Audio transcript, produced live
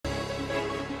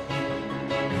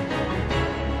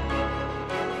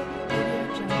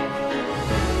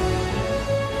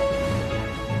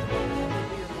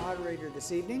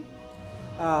this evening.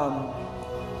 A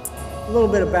little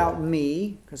bit about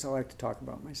me, because I like to talk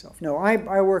about myself. No,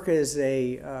 I work as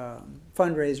a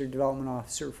fundraiser development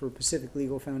officer for Pacific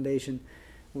Legal Foundation.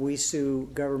 We sue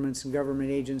governments and government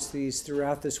agencies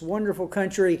throughout this wonderful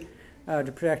country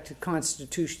to protect the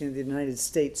Constitution of the United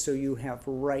States, so you have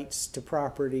rights to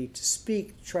property, to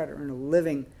speak, to try to earn a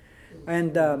living.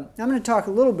 And I'm going to talk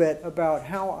a little bit about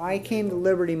how I came to the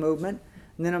Liberty Movement,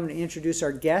 and then I'm going to introduce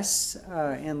our guests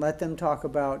and let them talk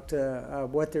about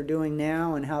what they're doing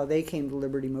now and how they came to the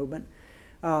Liberty Movement.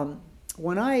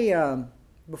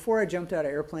 Before I jumped out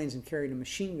of airplanes and carried a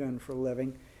machine gun for a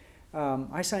living,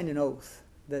 I signed an oath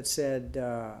that said,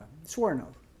 swore an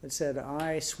oath, that said,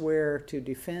 I swear to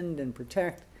defend and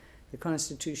protect the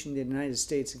Constitution of the United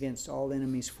States against all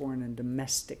enemies, foreign and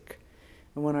domestic.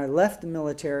 And when I left the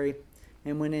military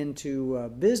and went into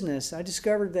business, I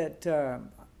discovered that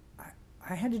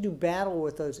I had to do battle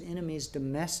with those enemies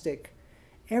domestic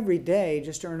every day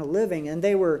just to earn a living. And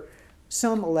they were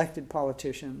some elected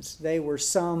politicians. They were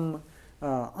some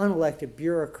unelected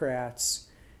bureaucrats.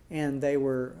 And they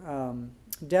were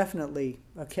definitely,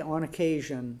 on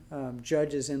occasion,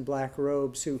 judges in black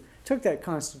robes who took that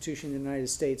Constitution of the United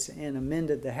States and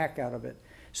amended the heck out of it.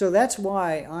 So that's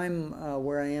why I'm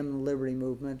where I am in the Liberty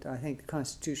Movement. I think the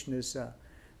Constitution is,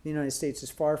 the United States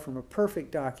is far from a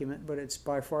perfect document, but it's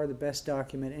by far the best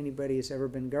document anybody has ever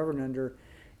been governed under,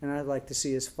 and I'd like to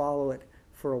see us follow it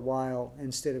for a while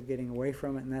instead of getting away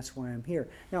from it, and that's why I'm here.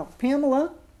 Now,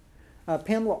 Pamela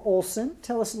Olson,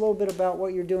 tell us a little bit about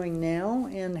what you're doing now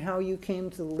and how you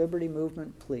came to the Liberty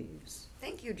Movement, please.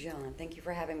 Thank you, John. Thank you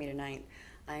for having me tonight.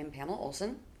 I'm Pamela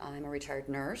Olson. I'm a retired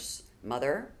nurse,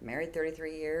 mother, married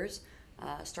 33 years.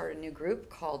 Started a new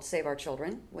group called Save Our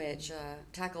Children, which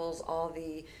tackles all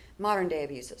the modern day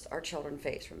abuses our children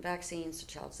face, from vaccines to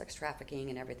child sex trafficking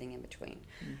and everything in between.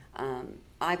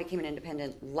 I became an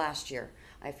independent last year.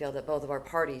 I feel that both of our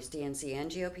parties, DNC and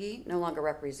GOP, no longer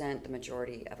represent the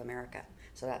majority of America.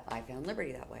 So that I found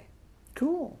liberty that way.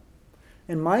 Cool.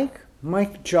 And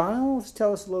Mike Giles,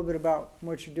 tell us a little bit about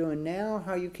what you're doing now,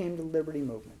 how you came to the Liberty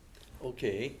Movement.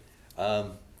 Okay.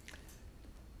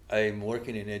 I'm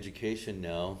working in education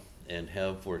now and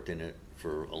have worked in it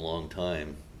for a long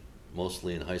time,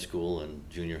 mostly in high school and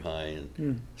junior high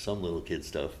and some little kid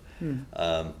stuff. And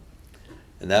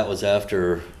that was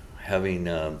after having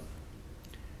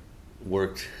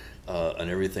worked on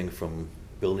everything from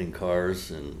building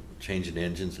cars and changing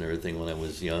engines and everything when I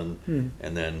was young,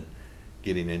 and then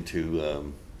getting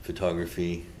into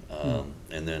photography,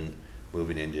 and then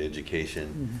moving into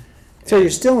education. So you're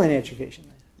still in education?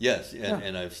 Yes,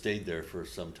 and I've stayed there for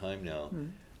some time now.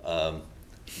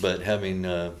 But having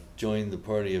joined the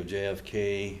party of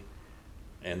JFK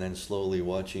and then slowly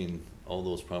watching all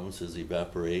those promises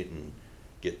evaporate and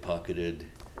get pocketed,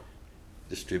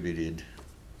 distributed,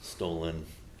 stolen,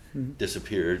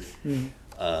 disappeared,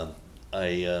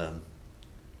 I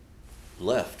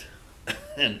left.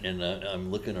 and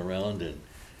I'm looking around, and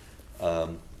I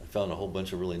found a whole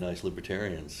bunch of really nice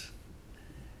libertarians.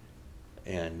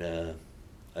 And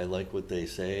I like what they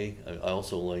say. I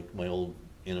also like my old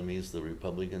enemies, the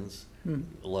Republicans.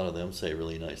 A lot of them say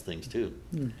really nice things too.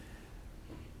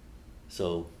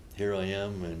 So here I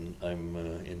am, and I'm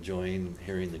enjoying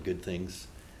hearing the good things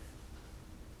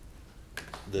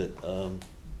that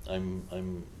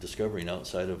I'm discovering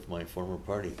outside of my former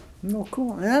party. Oh,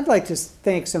 cool. And I'd like to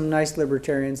thank some nice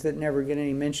libertarians that never get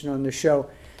any mention on the show.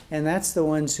 And that's the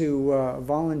ones who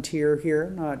volunteer here.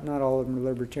 Not all of them are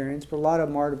libertarians, but a lot of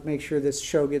them are, to make sure this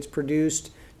show gets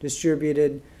produced,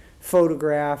 distributed,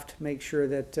 photographed, make sure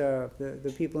that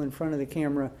the people in front of the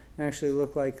camera actually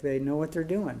look like they know what they're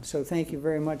doing. So thank you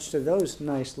very much to those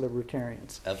nice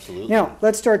libertarians. Absolutely. Now,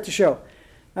 let's start the show.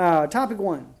 Topic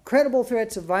 1, credible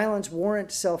threats of violence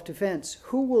warrant self-defense.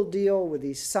 Who will deal with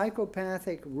the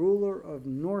psychopathic ruler of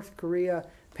North Korea?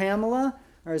 Pamela?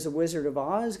 Or is the Wizard of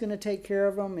Oz going to take care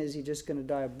of him? Is he just going to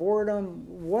die of boredom?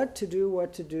 What to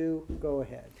do? Go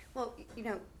ahead. Well, you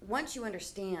know, once you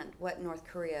understand what North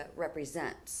Korea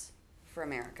represents for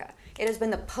America, it has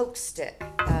been the poke stick.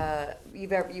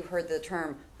 You've heard the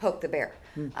term poke the bear.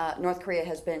 North Korea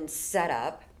has been set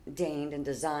up, deigned and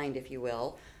designed, if you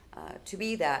will, to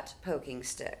be that poking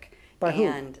stick. By who?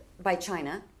 And by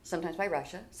China, sometimes by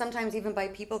Russia, sometimes even by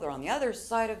people that are on the other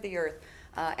side of the earth.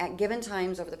 At given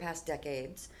times over the past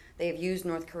decades, they have used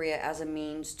North Korea as a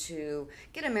means to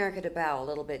get America to bow a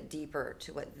little bit deeper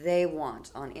to what they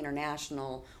want on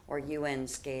international or UN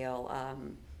scale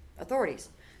authorities.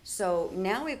 So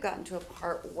now we've gotten to a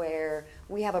part where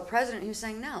we have a president who's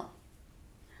saying, no,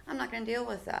 I'm not going to deal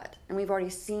with that. And we've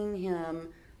already seen him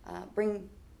bring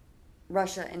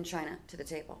Russia and China to the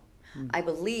table. I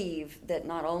believe that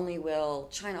not only will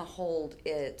China hold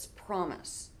its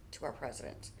promise to our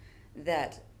president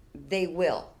that they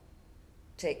will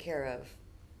take care of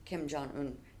Kim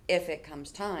Jong-un if it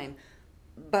comes time,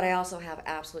 but I also have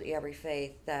absolutely every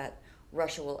faith that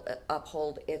Russia will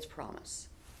uphold its promise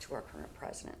to our current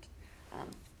president.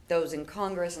 Those in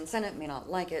Congress and Senate may not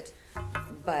like it,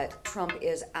 but Trump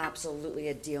is absolutely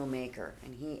a deal maker,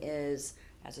 and he is,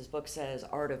 as his book says,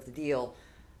 Art of the Deal.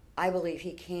 I believe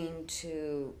he came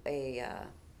to a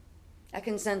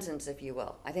consensus, if you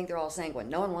will. I think they're all sanguine.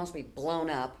 No one wants to be blown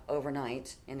up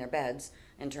overnight in their beds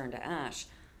and turned to ash.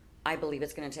 I believe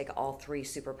it's going to take all three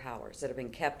superpowers that have been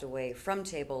kept away from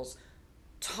tables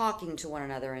talking to one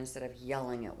another instead of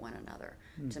yelling at one another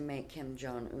to make Kim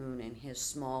Jong-un and his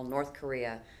small North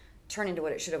Korea turn into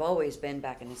what it should have always been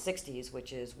back in the 60s,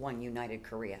 which is one united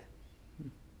Korea.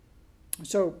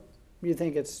 So you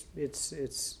think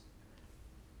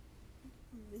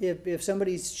if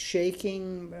somebody's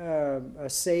shaking a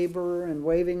saber and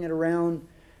waving it around,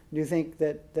 do you think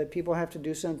that people have to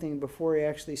do something before he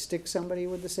actually sticks somebody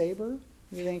with the saber?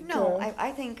 You think? No,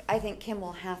 I think Kim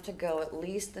will have to go at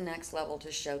least the next level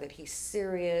to show that he's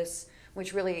serious,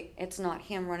 which really, it's not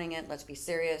him running it, let's be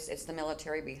serious, it's the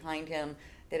military behind him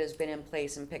that has been in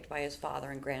place and picked by his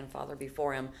father and grandfather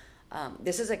before him.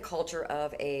 This is a culture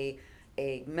of a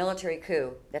military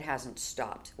coup that hasn't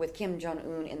stopped, with Kim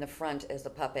Jong-un in the front as the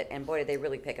puppet, and boy, did they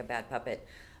really pick a bad puppet.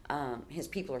 His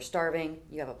people are starving.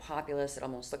 You have a populace that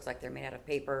almost looks like they're made out of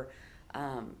paper.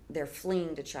 They're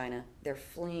fleeing to China. They're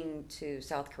fleeing to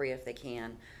South Korea if they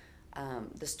can.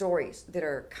 The stories that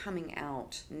are coming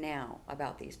out now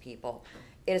about these people,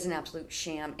 it is an absolute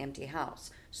sham, empty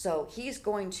house. So he's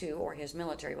going to, or his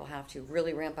military will have to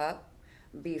really ramp up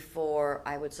before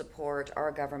I would support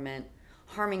our government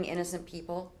harming innocent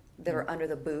people that are under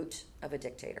the boot of a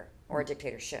dictator or a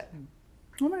dictatorship.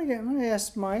 I'm going to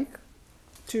ask Mike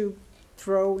to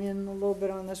throw in a little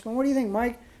bit on this one. What do you think,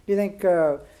 Mike? Do you think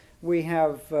we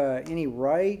have any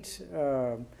right,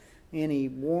 any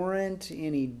warrant,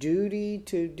 any duty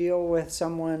to deal with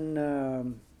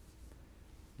someone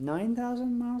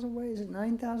 9,000 miles away? Is it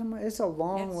 9,000 miles? It's a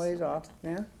long ways off.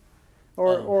 Yeah.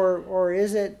 Or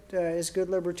is it is good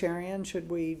libertarian? Should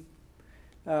we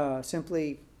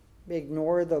simply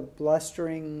ignore the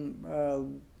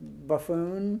blustering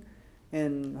buffoon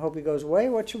and hope he goes away?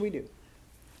 What should we do?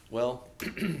 Well,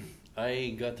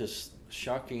 I got this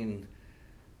shocking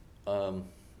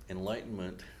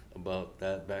enlightenment about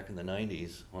that back in the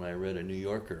 90s when I read a New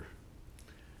Yorker.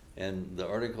 And the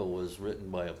article was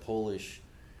written by a Polish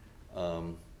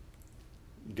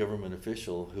government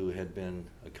official who had been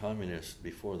a communist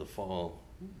before the fall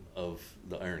of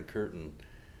the Iron Curtain.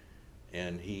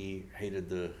 And he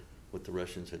hated what the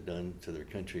Russians had done to their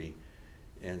country.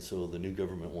 And so the new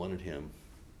government wanted him.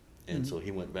 And so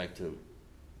he went back to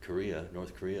Korea,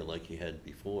 North Korea, like he had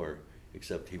before,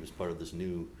 except he was part of this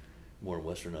new, more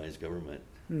westernized government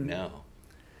now.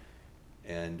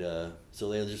 And so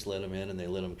they just let him in, and they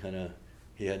let him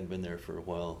he hadn't been there for a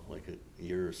while, like a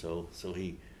year or so, so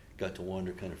he got to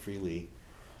wander kind of freely.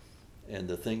 And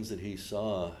the things that he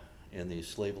saw in these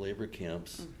slave labor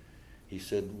camps, he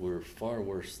said were far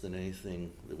worse than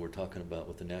anything that we're talking about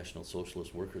what the National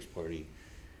Socialist Workers' Party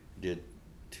did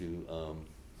to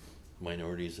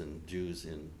minorities and Jews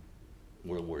in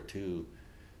World War II,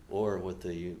 or what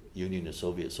the Union of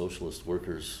Soviet Socialist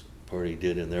Workers' Party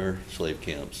did in their slave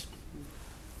camps.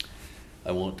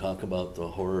 I won't talk about the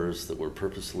horrors that were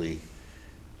purposely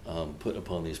put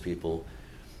upon these people,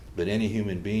 but any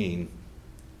human being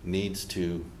needs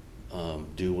to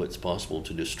do what's possible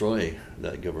to destroy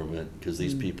that government, because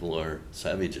these people are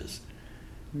savages.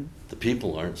 The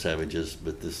people aren't savages,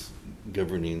 but this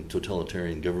governing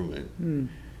totalitarian government,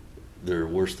 they're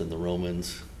worse than the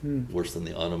Romans, worse than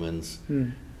the Ottomans.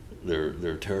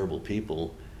 They're terrible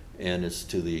people, and it's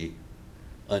to the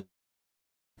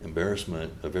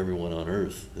embarrassment of everyone on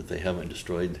earth that they haven't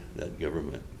destroyed that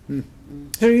government. So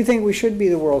do you think we should be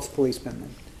the world's policemen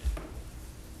then?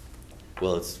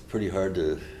 Well, it's pretty hard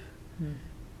to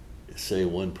say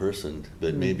one person,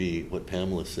 but maybe what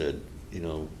Pamela said,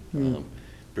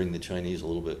 bring the Chinese a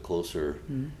little bit closer,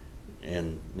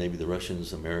 and maybe the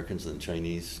Russians, Americans, and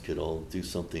Chinese could all do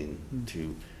something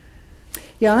to.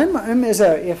 Yeah, I'm as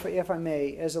a, if I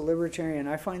may, as a libertarian,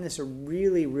 I find this a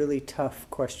really, really tough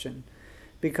question,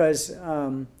 because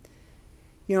on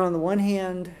the one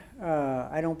hand,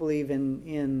 I don't believe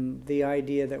in the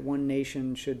idea that one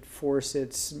nation should force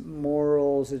its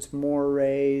morals, its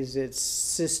mores, its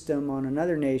system on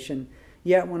another nation.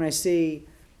 Yet when I see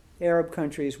Arab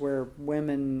countries where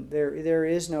women, there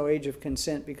is no age of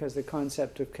consent because the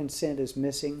concept of consent is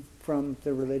missing from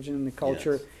the religion and the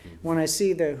culture. Yes. When I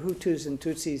see the Hutus and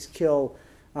Tutsis kill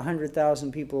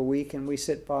 100,000 people a week, and we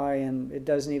sit by and it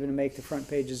doesn't even make the front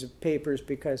pages of papers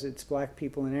because it's black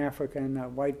people in Africa and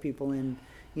not white people in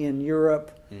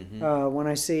Europe. When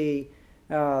I see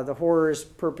the horrors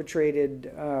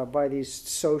perpetrated by these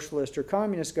socialist or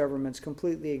communist governments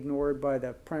completely ignored by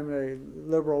the primarily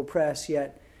liberal press,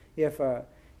 yet if a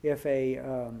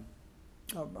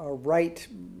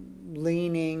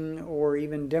right-leaning or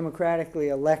even democratically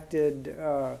elected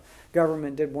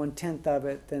government did 1/10 of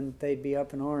it, then they'd be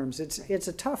up in arms. It's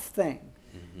a tough thing,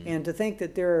 and to think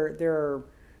that there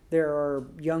are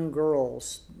young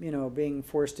girls, being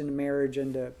forced into marriage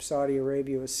into Saudi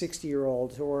Arabia with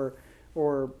 60-year-olds, or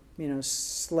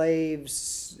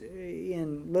slaves,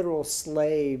 literal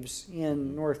slaves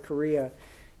in North Korea,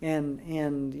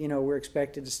 and we're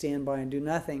expected to stand by and do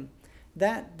nothing.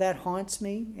 That haunts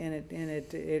me, and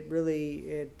it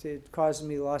really causes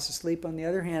me loss of sleep. On the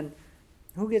other hand,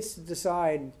 who gets to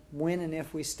decide when and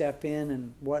if we step in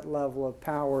and what level of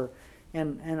power?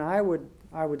 And I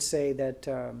would say that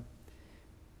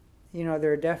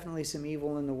there are definitely some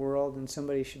evil in the world, and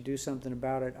somebody should do something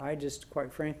about it. I just,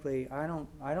 quite frankly, I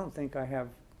don't think I have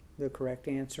the correct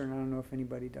answer, and I don't know if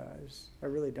anybody does. I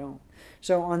really don't.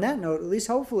 So on that note, at least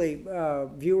hopefully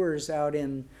viewers out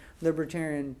in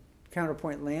Libertarian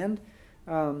Counterpoint land,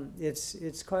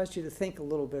 it's caused you to think a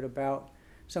little bit about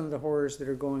some of the horrors that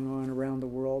are going on around the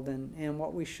world and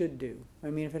what we should do. I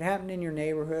mean, if it happened in your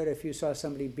neighborhood, if you saw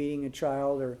somebody beating a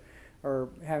child or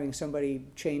having somebody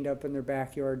chained up in their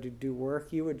backyard to do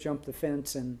work, you would jump the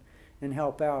fence and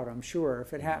help out, I'm sure.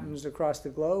 If it happens across the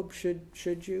globe, should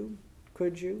you?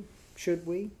 Could you? Should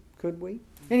we? Could we?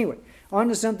 Anyway, on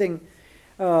to something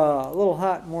a little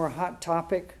more hot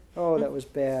topic. Oh, that was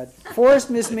bad. Forest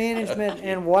mismanagement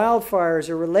and wildfires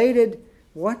are related.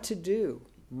 What to do?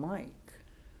 Mike.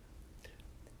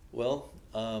 Well,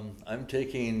 I'm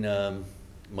taking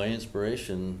my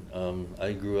inspiration.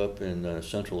 I grew up in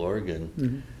Central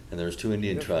Oregon, and there's 2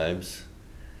 Indian tribes.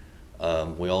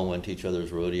 We all went to each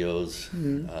other's rodeos.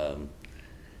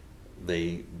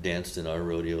 They danced in our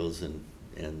rodeos, and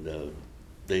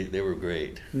they were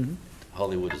great.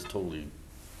 Hollywood is totally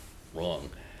wrong.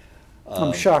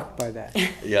 I'm shocked by that.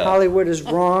 Yeah. Hollywood is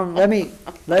wrong.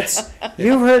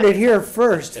 You've heard it here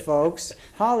first, folks.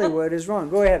 Hollywood is wrong.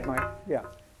 Go ahead, Mike. Yeah.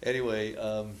 Anyway,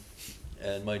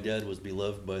 and my dad was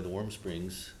beloved by the Warm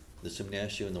Springs, the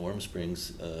Simnashu and the Warm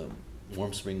Springs.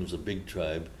 Warm Springs was a big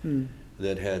tribe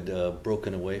that had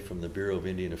broken away from the Bureau of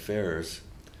Indian Affairs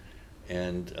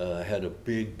and had a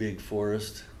big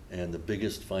forest and the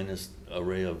biggest, finest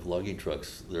array of logging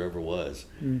trucks there ever was.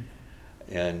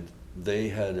 And they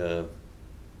had a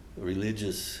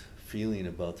religious feeling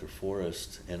about their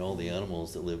forest, and all the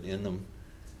animals that lived in them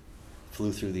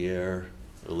flew through the air,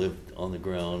 or lived on the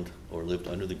ground, or lived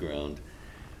under the ground.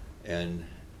 And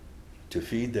to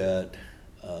feed that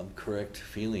correct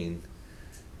feeling,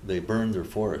 they burned their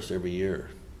forest every year,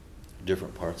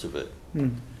 different parts of it,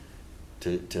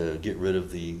 to get rid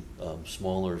of the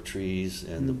smaller trees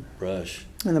and the brush.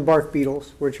 And the bark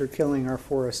beetles, which are killing our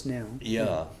forests now.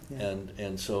 Yeah.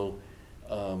 And so,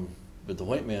 but the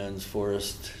white man's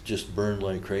forest just burned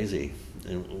like crazy.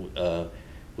 And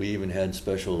we even had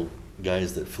special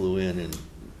guys that flew in and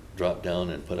dropped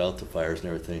down and put out the fires and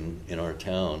everything in our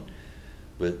town.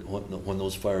 But when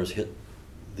those fires hit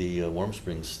the Warm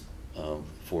Springs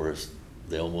forest,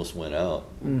 they almost went out.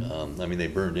 I mean, they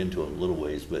burned into them a little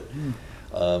ways, but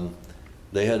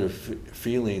they had a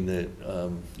feeling that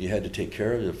you had to take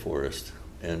care of the forest.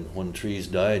 And when trees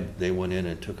died, they went in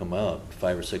and took them out,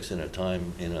 5 or 6 at a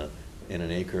time in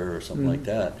an acre or something like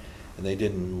that. And they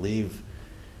didn't leave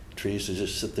trees to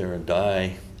just sit there and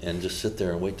die and just sit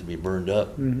there and wait to be burned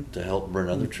up to help burn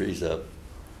other trees up.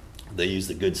 They used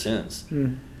the good sense.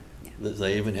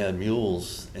 They even had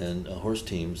mules and horse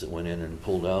teams that went in and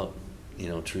pulled out,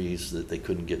 trees that they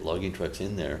couldn't get logging trucks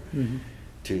in there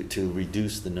to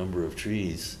reduce the number of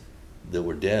trees that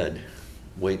were dead,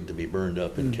 waiting to be burned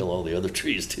up and kill all the other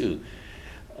trees too.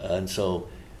 And so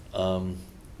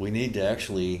we need to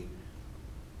actually,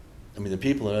 the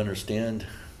people that understand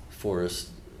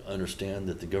forests understand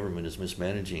that the government is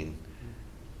mismanaging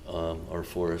our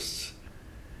forests,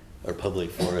 our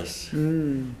public forests,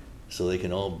 so they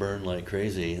can all burn like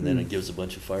crazy, and then it gives a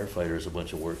bunch of firefighters a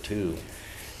bunch of work too.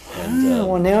 And,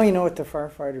 well, now you know what the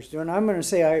firefighters do. And I'm going to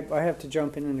say I have to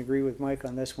jump in and agree with Mike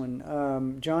on this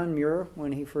one. John Muir,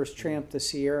 when he first tramped the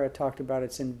Sierra, talked about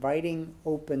its inviting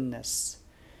openness.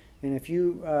 And if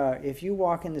you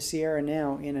walk in the Sierra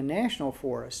now in a national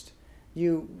forest,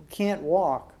 you can't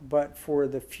walk but for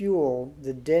the fuel,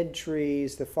 the dead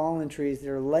trees, the fallen trees that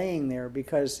are laying there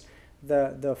because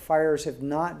the fires have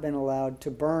not been allowed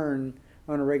to burn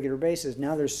on a regular basis.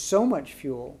 Now there's so much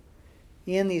fuel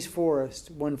in these forests.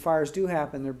 When fires do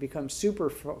happen, there become super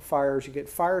fires. You get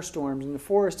firestorms, and the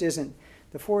forest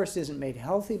isn't made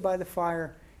healthy by the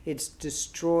fire. It's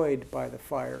destroyed by the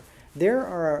fire. There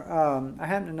are I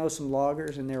happen to know some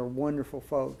loggers, and they're wonderful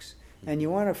folks. And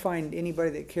you want to find anybody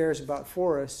that cares about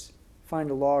forests, find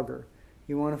a logger.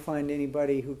 You want to find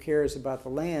anybody who cares about the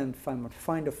land,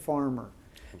 find a farmer.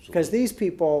 Because these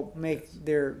people make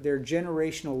their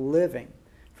generational living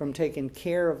from taking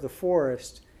care of the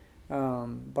forest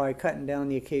by cutting down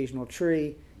the occasional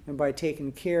tree and by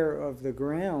taking care of the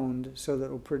ground so that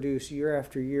it will produce year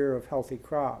after year of healthy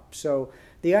crops. So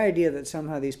the idea that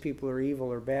somehow these people are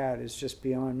evil or bad is just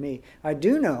beyond me. I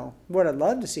do know what I'd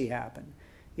love to see happen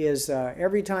is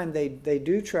every time they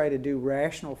do try to do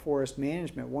rational forest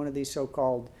management, one of these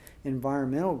so-called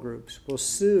environmental groups will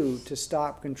sue to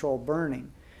stop controlled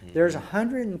burning. Mm-hmm. There's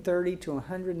 130 to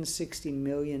 160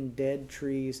 million dead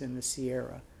trees in the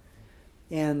Sierra,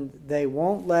 and they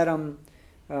won't let them.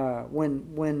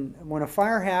 When a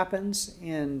fire happens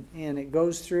and it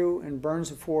goes through and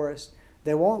burns a forest,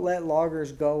 they won't let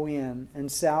loggers go in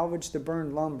and salvage the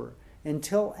burned lumber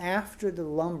until after the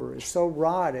lumber is so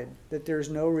rotted that there's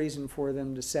no reason for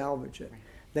them to salvage it.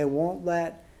 They won't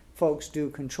let folks do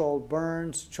controlled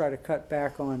burns, try to cut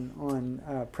back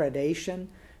on predation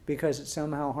because it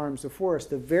somehow harms the forest.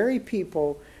 The very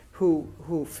people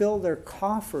who fill their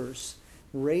coffers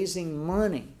raising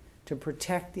money to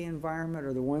protect the environment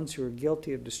are the ones who are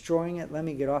guilty of destroying it. Let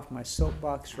me get off my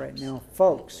soapbox right now,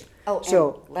 folks. Oh,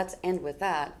 so and let's end with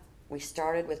that. We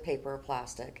started with paper or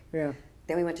plastic. Yeah.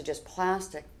 Then we went to just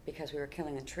plastic because we were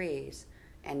killing the trees.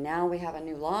 And now we have a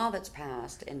new law that's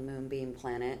passed in Moonbeam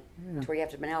Planet to where you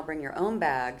have to now bring your own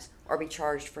bags or be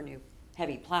charged for new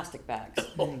heavy plastic bags.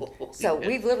 So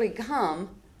we've literally come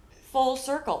full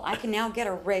circle. I can now get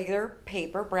a regular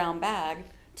paper brown bag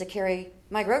to carry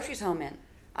my groceries home in.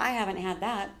 I haven't had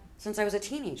that since I was a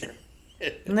teenager.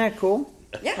 Isn't that cool?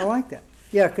 Yeah. I like that.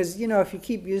 Yeah, because, if you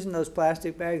keep using those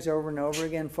plastic bags over and over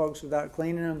again, folks, without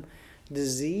cleaning them,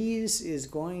 disease is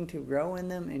going to grow in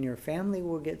them and your family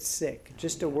will get sick.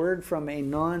 Just a word from a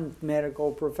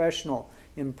non-medical professional.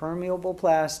 Impermeable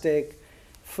plastic,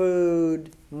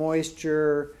 food,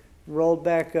 moisture, rolled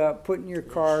back up, put in your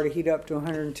car to heat up to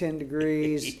 110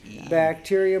 degrees,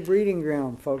 bacteria breeding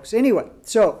ground, folks. Anyway,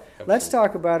 so let's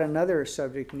talk about another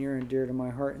subject near and dear to my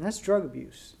heart, and that's drug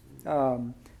abuse.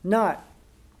 Not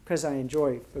because I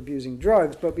enjoy abusing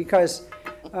drugs, but because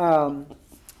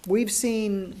we've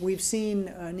seen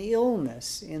an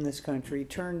illness in this country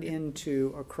turned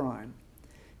into a crime.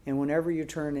 And whenever you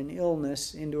turn an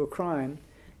illness into a crime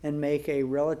and make a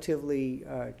relatively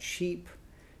cheap,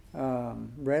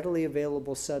 readily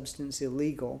available substance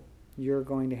illegal, you're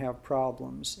going to have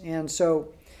problems. And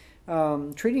so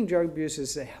treating drug abuse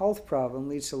as a health problem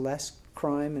leads to less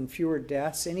crime and fewer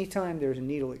deaths. Anytime there's a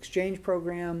needle exchange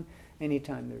program,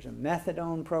 anytime there's a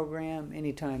methadone program,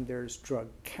 anytime there's drug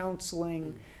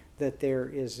counseling, that there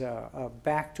is a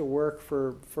back to work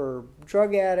for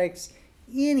drug addicts,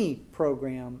 any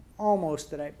program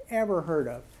almost that I've ever heard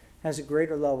of has a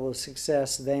greater level of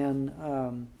success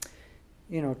than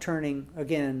turning,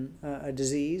 again, a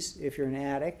disease if you're an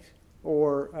addict,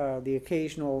 or the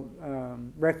occasional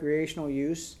recreational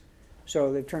use.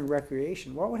 So they've turned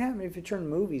recreation. What would happen if you turned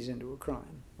movies into a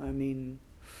crime? I mean,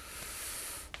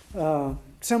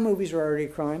 some movies are already a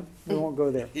crime. We won't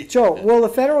go there. So, will the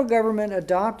federal government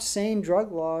adopt sane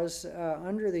drug laws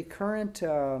under the current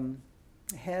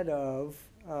head of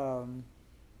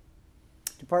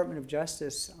Department of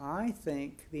Justice? I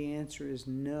think the answer is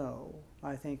no.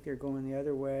 I think they're going the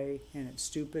other way, and it's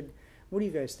stupid. What do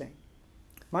you guys think?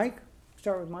 Mike?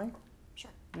 Start with Mike?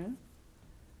 Sure. Yeah?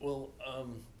 Well,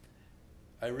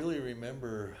 I really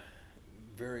remember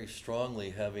very strongly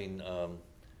having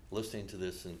listening to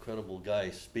this incredible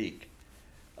guy speak.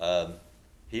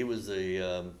 He was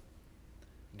a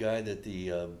guy that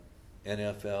the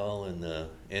NFL and the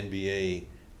NBA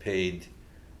paid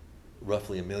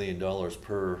roughly $1 million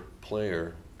per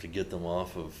player to get them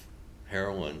off of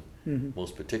heroin,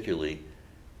 most particularly.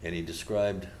 And he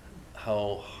described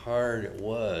how hard it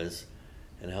was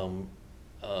and how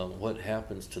what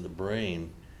happens to the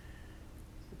brain,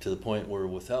 to the point where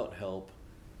without help,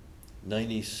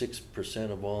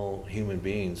 96% of all human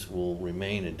beings will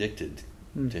remain addicted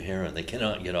to heroin. They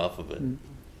cannot get off of it.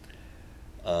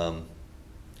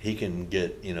 He can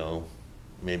get,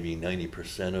 maybe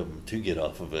 90% of them to get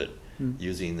off of it.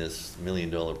 using this $1 million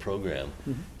program.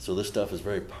 So this stuff is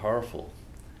very powerful.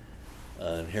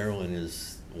 And heroin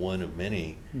is one of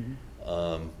many.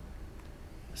 I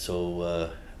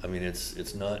mean,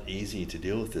 it's not easy to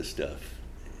deal with this stuff.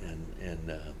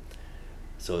 And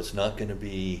so it's not going to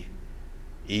be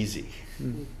easy.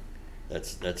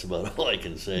 That's about all I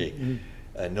can say.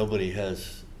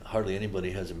 Hardly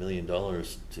anybody has $1 million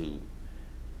to.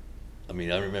 I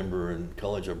mean, I remember in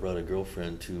college I brought a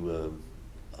girlfriend to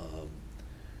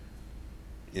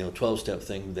 12-step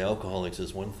thing. The alcoholics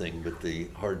is one thing, but the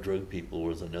hard drug people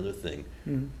was another thing.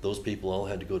 Those people all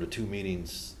had to go to 2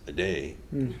 meetings a day,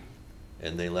 and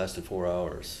they lasted 4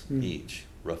 hours each,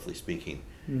 roughly speaking,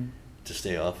 to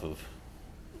stay off of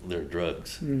their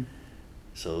drugs.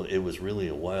 So it was really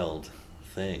a wild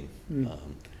thing.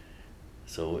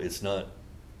 So it's not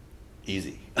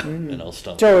easy, and I'll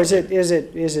stop. So is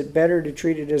it better to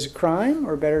treat it as a crime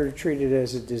or better to treat it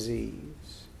as a disease?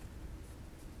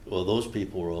 Well, those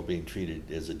people were all being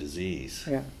treated as a disease.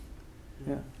 Yeah.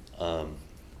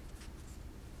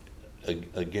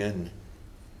 Again,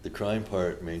 the crime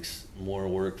part makes more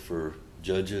work for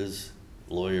judges,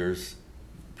 lawyers,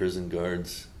 prison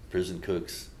guards, prison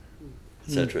cooks,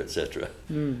 et cetera, et cetera.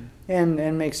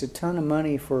 And makes a ton of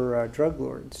money for drug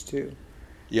lords too.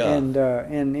 Yeah. And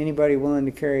anybody willing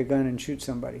to carry a gun and shoot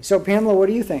somebody. So Pamela, what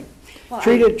do you think? Well,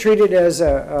 treat it as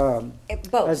a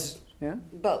both. Yeah.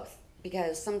 Both,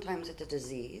 because sometimes it's a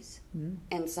disease,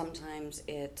 and sometimes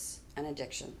it's an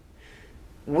addiction.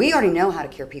 We already know how to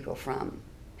cure people from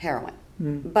heroin,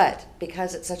 but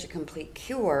because it's such a complete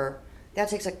cure, that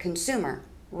takes a consumer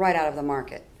right out of the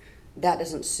market. That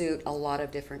doesn't suit a lot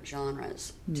of different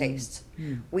genres, tastes.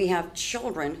 We have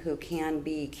children who can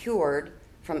be cured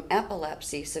from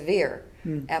epilepsy, severe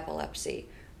epilepsy,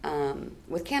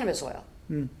 with cannabis oil,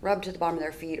 rubbed to the bottom of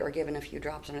their feet or given a few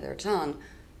drops under their tongue,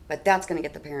 but that's going to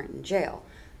get the parent in jail.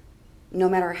 No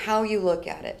matter how you look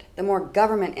at it, the more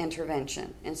government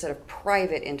intervention instead of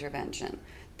private intervention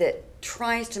that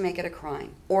tries to make it a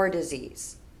crime or a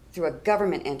disease through a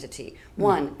government entity.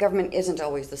 One, government isn't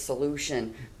always the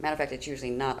solution. Matter of fact, it's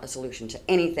usually not a solution to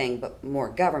anything but more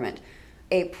government.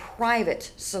 A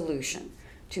private solution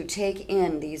to take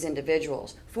in these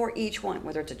individuals for each one,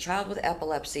 whether it's a child with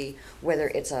epilepsy, whether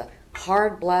it's a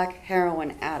hard black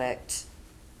heroin addict.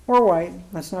 Or white.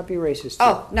 Let's not be racist.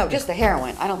 Oh, no, just the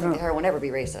heroin. I don't think the heroin would ever be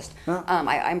racist. No.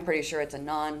 I'm pretty sure it's a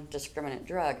non-discriminant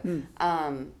drug.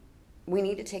 We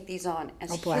need to take these on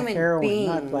as black human heroin, beings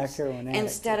not black heroin addict.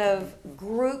 instead of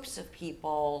groups of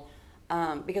people.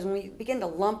 Because when we begin to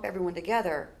lump everyone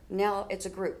together, now it's a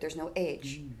group. There's no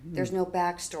age. There's no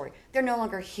backstory. They're no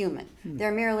longer human.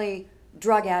 They're merely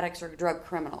drug addicts or drug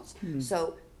criminals.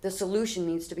 So the solution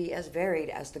needs to be as varied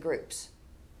as the groups.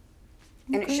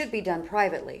 And it should be done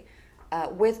privately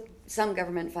with some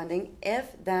government funding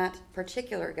if that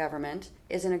particular government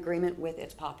is in agreement with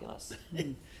its populace.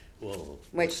 Whoa.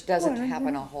 Which doesn't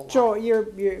happen a whole lot. So you're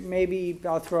maybe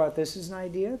I'll throw out this as an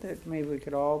idea that maybe we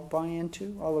could all buy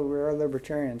into, although we are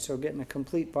libertarians, so getting a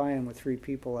complete buy-in with 3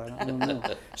 people, I don't know.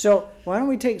 So why don't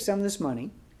we take some of this money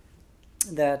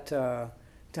that to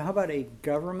how about a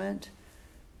government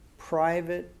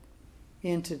private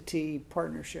entity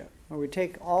partnership, where we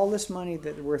take all this money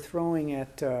that we're throwing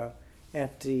at the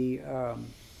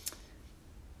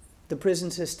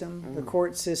prison system, the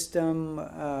court system.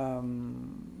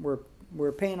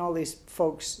 We're paying all these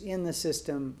folks in the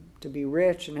system to be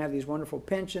rich and have these wonderful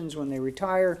pensions when they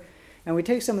retire, and we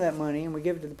take some of that money and we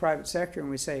give it to the private sector and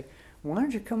we say, why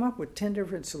don't you come up with 10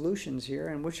 different solutions here,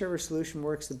 and whichever solution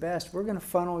works the best, we're going to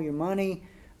funnel your money.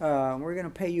 We're going to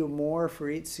pay you more for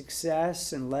each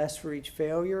success and less for each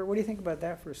failure. What do you think about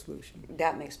that for a solution?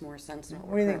 That makes more sense than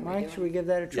What do you think, Mike? Should we give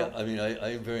that a try? Yeah, I mean,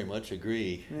 I very much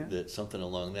agree that something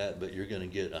along that, but you're going to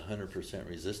get 100%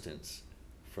 resistance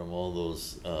from all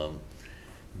those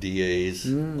DAs,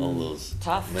 all those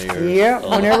Tough. mayors. Yeah,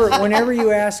 whenever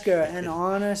you ask an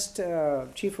honest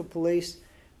chief of police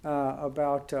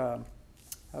about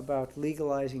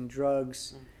legalizing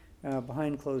drugs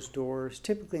behind closed doors,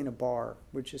 typically in a bar,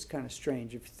 which is kind of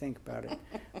strange if you think about it,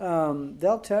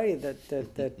 they'll tell you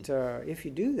that if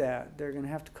you do that, they're going to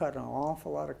have to cut an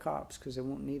awful lot of cops because they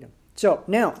won't need them. So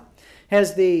now,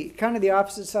 has the kind of the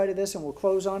opposite side of this, and we'll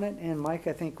close on it, and Mike,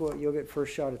 I think you'll get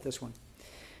first shot at this one.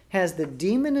 Has the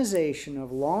demonization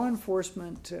of law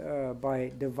enforcement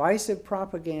by divisive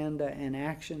propaganda and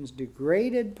actions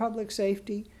degraded public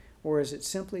safety, or is it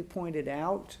simply pointed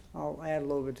out, I'll add a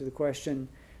little bit to the question,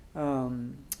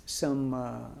 some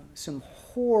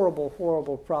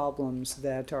horrible problems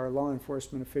that our law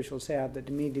enforcement officials have that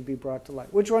need to be brought to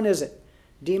light? Which one is it?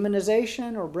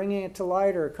 Demonization or bringing it to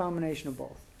light, or a combination of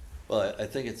both? Well, I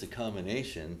think it's a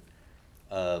combination.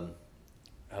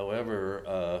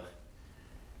 However,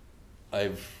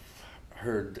 I've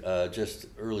heard just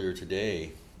earlier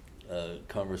today a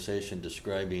conversation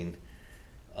describing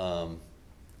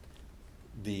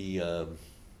the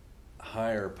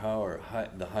higher power,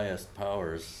 the highest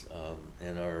powers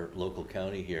in our local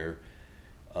county here,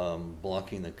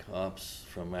 blocking the cops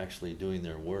from actually doing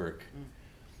their work.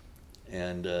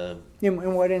 And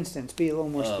In what instance? Be a little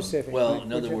more specific. well, Mike, in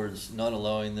would other you? words, not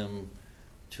allowing them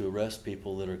to arrest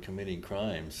people that are committing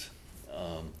crimes,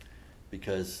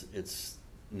 because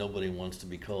nobody wants to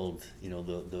be called. You know,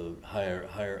 the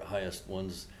highest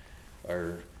ones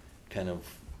are kind of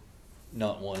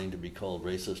not wanting to be called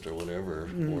racist or whatever,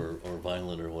 or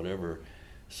violent or whatever.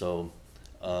 So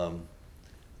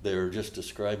they're just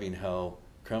describing how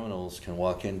criminals can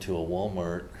walk into a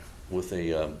Walmart with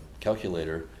a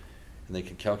calculator, and they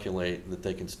can calculate that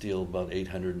they can steal about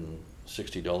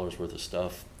 $860 worth of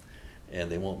stuff,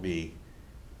 and they won't be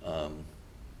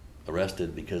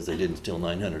arrested because they didn't steal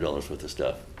 $900 worth of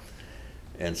stuff.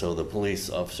 And so the police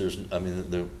officers, I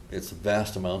mean, it's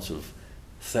vast amounts of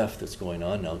theft that's going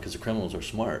on now, because the criminals are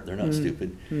smart. They're not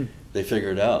stupid. They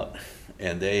figure it out,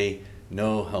 and they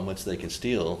know how much they can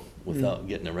steal without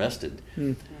getting arrested.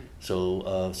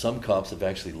 So some cops have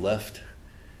actually left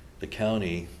the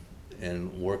county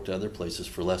and worked other places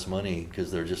for less money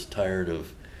because they're just tired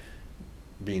of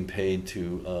being paid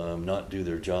to not do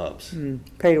their jobs.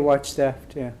 Pay to watch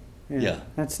theft. Yeah. Yeah.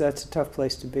 That's a tough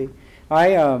place to be.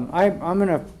 I'm going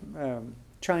to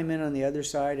chime in on the other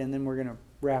side, and then we're going to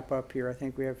wrap up here. I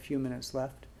think we have a few minutes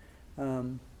left.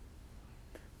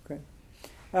 Okay.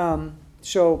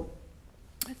 So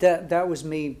that was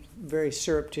me very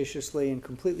surreptitiously and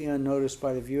completely unnoticed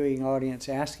by the viewing audience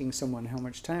asking someone how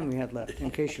much time we had left, in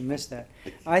case you missed that.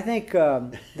 I think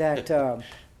that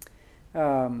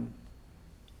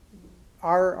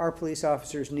our police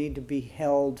officers need to be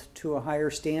held to a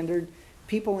higher standard.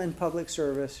 People in public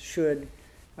service should,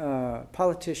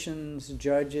 politicians,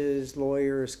 judges,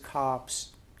 lawyers,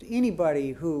 cops,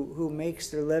 anybody who makes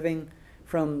their living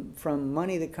from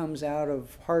money that comes out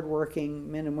of hardworking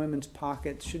men and women's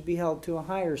pockets should be held to a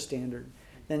higher standard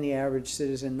than the average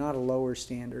citizen, not a lower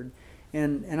standard.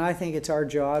 And I think it's our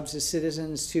jobs as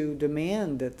citizens to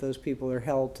demand that those people are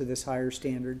held to this higher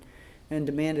standard, and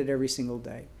demand it every single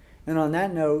day. And on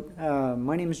that note,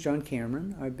 my name is John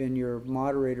Cameron. I've been your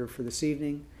moderator for this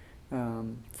evening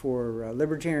for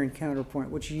Libertarian Counterpoint,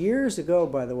 which years ago,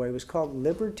 by the way, was called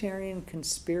Libertarian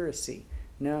Conspiracy.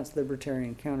 Now it's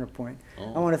Libertarian Counterpoint.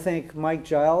 I want to thank Mike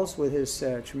Giles, with his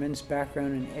tremendous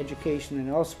background in education and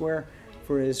elsewhere,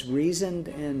 for his reasoned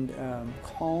and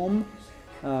calm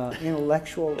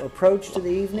intellectual approach to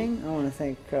the evening. I want to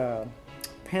thank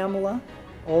Pamela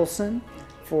Olson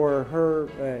for her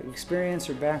experience,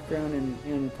 her background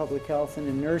in public health and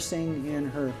in nursing, in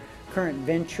her current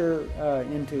venture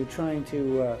into trying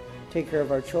to take care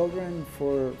of our children,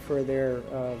 for their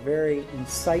very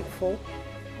insightful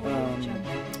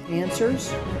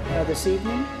answers this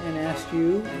evening, and ask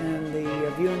you and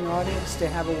the viewing audience to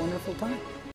have a wonderful time.